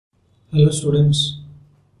Hello students.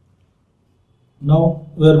 Now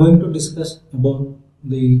we are going to discuss about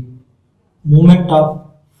the moment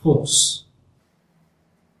of force.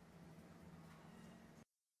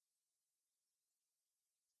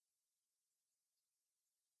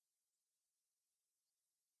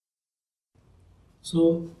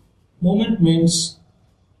 So moment means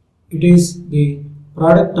it is the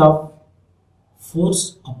product of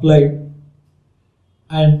force applied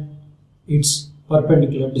and its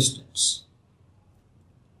perpendicular distance.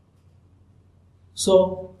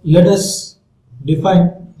 So let us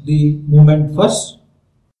define the moment first.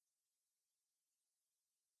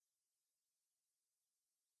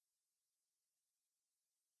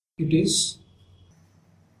 It is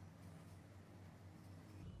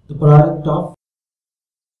the product of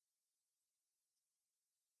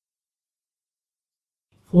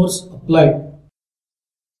force applied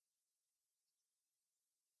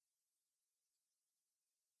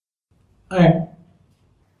and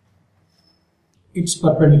its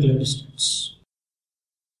perpendicular distance.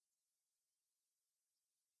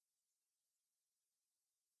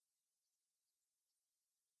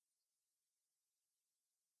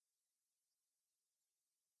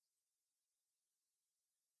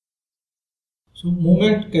 So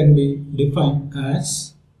moment can be defined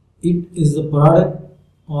as it is the product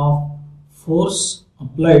of force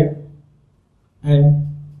applied and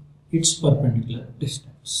its perpendicular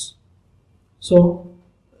distance. So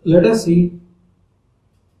let us see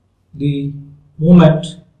the moment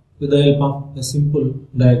with the help of a simple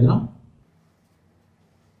diagram.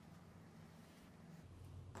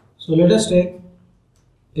 So let us take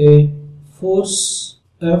a force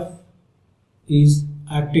F is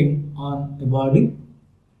acting on a body.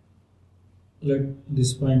 Let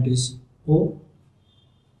this point is O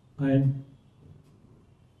and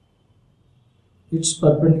its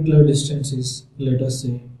perpendicular distance is, let us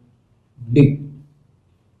say, D.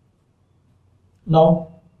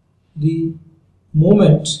 Now the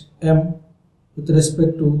moment M with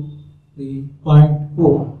respect to the point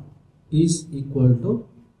O is equal to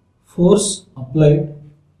force applied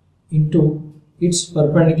into its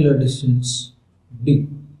perpendicular distance D.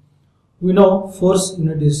 We know force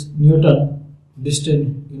unit is Newton,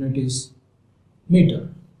 distance unit is meter.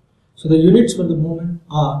 So the units for the moment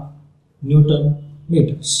are Newton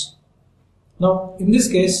meters. Now in this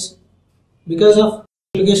case, because of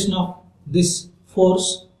application of this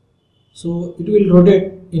force, so it will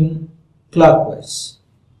rotate in clockwise.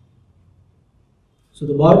 So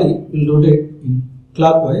the body will rotate in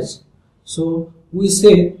clockwise. So we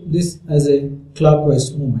say this as a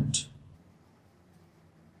clockwise movement.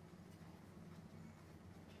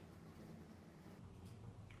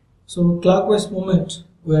 So clockwise movement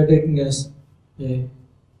we are taking as a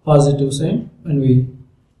positive sign when we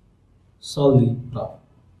solve the problem.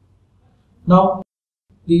 Now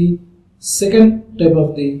the second type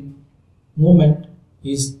of the movement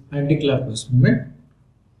is anti-clockwise movement.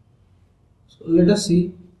 So let us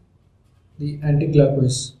see the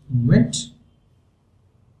anti-clockwise movement.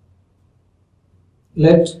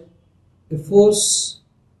 Let a force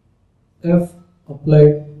F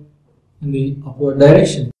applied in the upward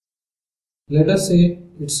direction. Let us say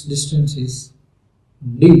its distance is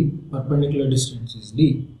D, perpendicular distance is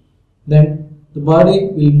D. Then the body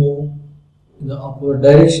will move in the upward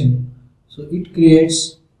direction. So it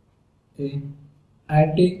creates a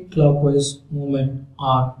anti-clockwise movement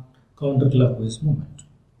or counterclockwise movement.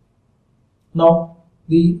 Now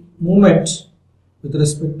the movement with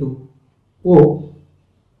respect to O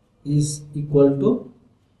is equal to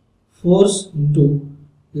force into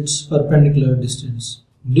its perpendicular distance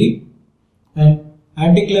D, and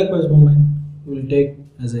anti-clockwise movement we will take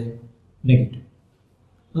as a negative.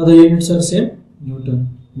 Now the units are same,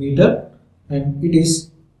 Newton meter, and it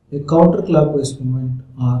is a counterclockwise movement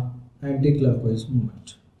or anti-clockwise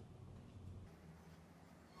movement.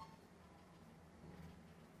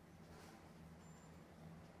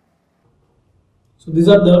 So these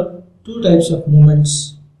are the two types of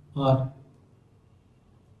movements are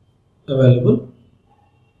available,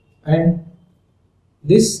 and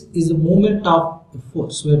this is the moment of a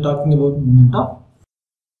force. We are talking about moment of.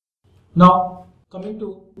 Now coming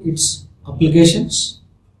to its applications,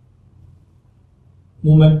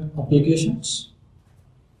 moment applications.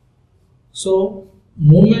 So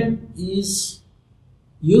moment is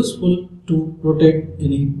useful to rotate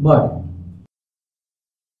any body.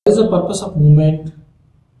 What is the purpose of movement?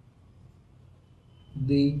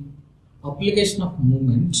 The application of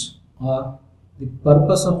movement or the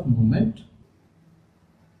purpose of movement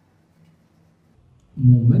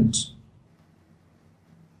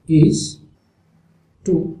is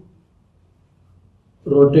to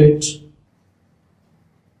rotate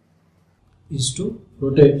is to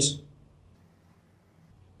rotate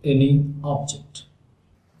any object.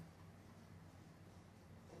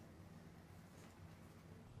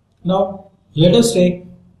 Now let us take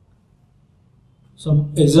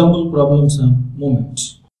some example problems on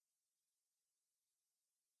movement.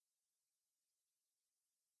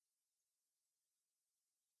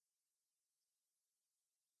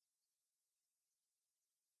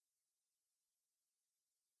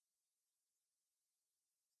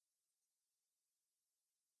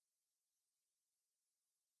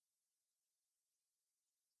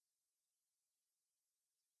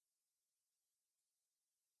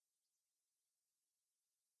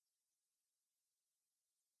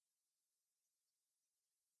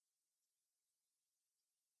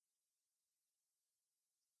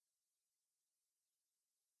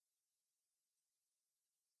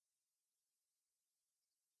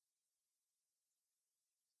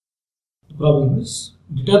 The problem is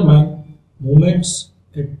determine movements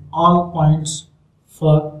at all points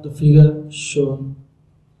for the figure shown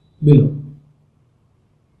below.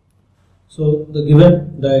 So the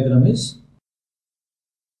given diagram is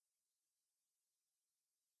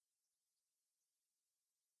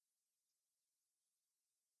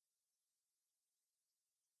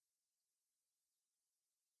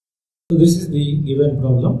so this is the given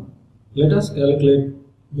problem. Let us calculate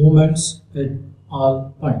movements at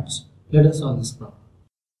all points. Let us solve this problem.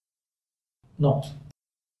 Now,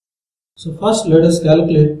 so first let us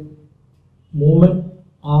calculate moment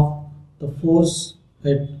of the force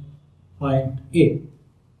at point A.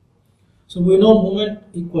 So we know moment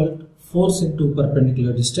equal to force into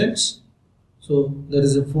perpendicular distance. So there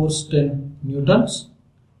is a force 10 newtons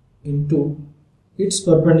into its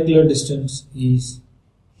perpendicular distance is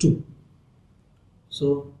 2.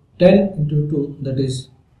 So 10 into 2, that is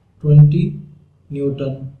 20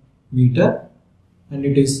 Newton meter, and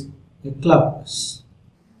it is a clockwise.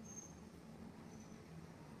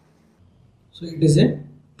 So it is a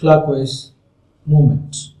clockwise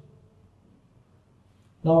movement.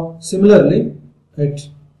 Now similarly at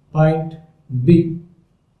point B,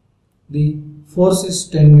 the force is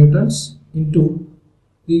 10 newtons into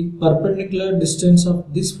the perpendicular distance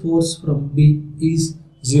of this force from B is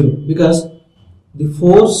 0, because the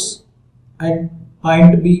force and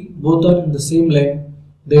point B both are in the same line,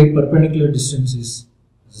 their perpendicular distance is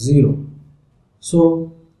 0.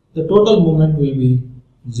 So the total moment will be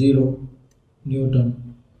 0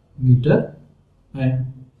 Newton meter,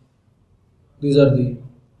 and these are the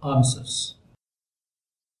answers.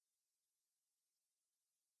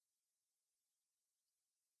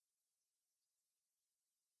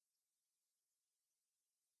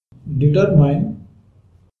 Determine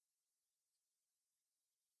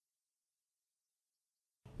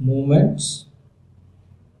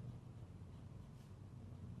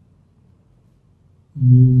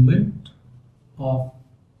moment of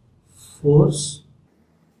force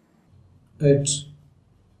at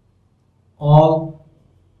all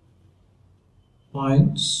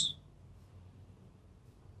points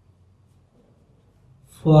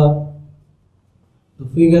for the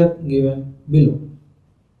figure given below.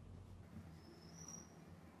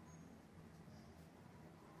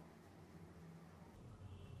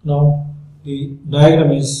 Now the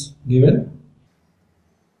diagram is given.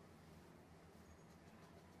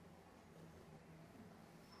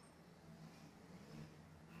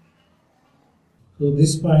 So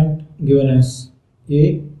this point given as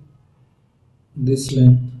A, this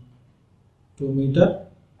length 2 meter,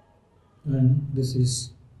 and this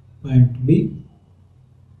is point B,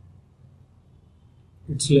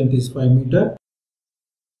 its length is 5 meter.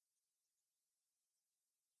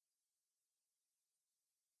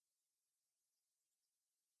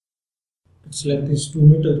 Its length is 2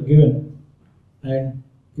 meter given, and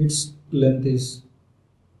its length is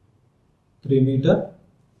 3 meter.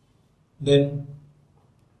 Then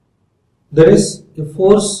there is a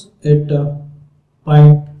force at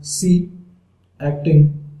point C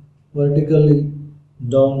acting vertically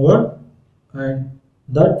downward, and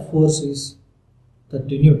that force is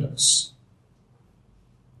 30 newtons.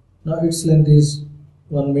 Now its length is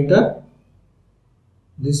 1 meter.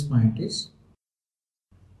 This point is.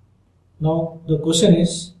 Now the question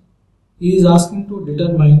is, he is asking to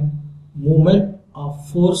determine moment of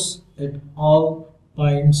force at all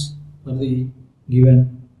points for the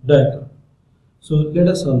given diagram. So let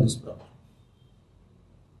us solve this problem.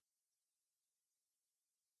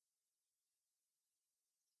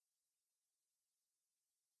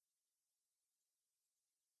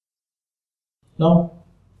 Now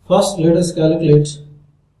first let us calculate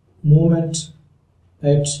moment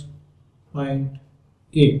at point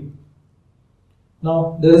A.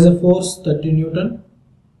 Now there is a force 30 Newton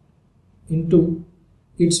into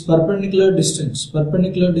its perpendicular distance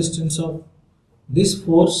of this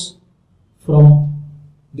force from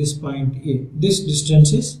this point A. This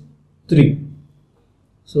distance is 3.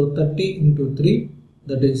 So 30 into 3,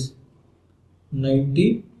 that is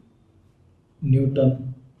 90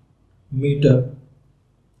 Newton meter,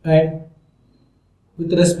 and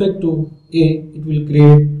with respect to A, it will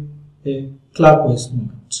create a clockwise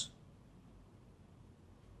movement.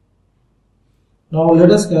 Now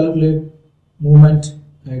let us calculate movement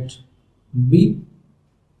at B,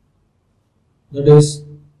 that is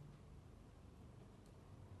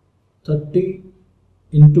 30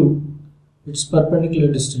 into its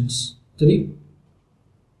perpendicular distance 3,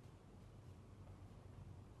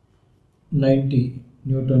 90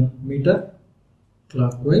 Newton meter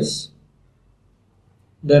clockwise.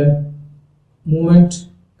 Then movement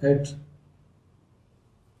at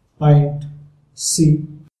point C,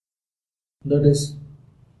 that is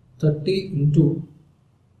 30 into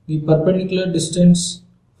the perpendicular distance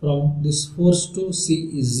from this force to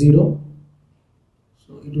C is 0,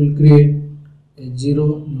 so it will create a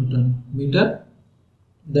 0 Newton meter.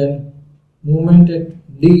 Then movement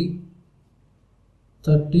at D,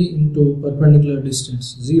 30 into perpendicular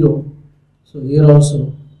distance 0, so here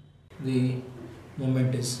also the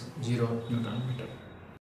moment is 0 Newton meter.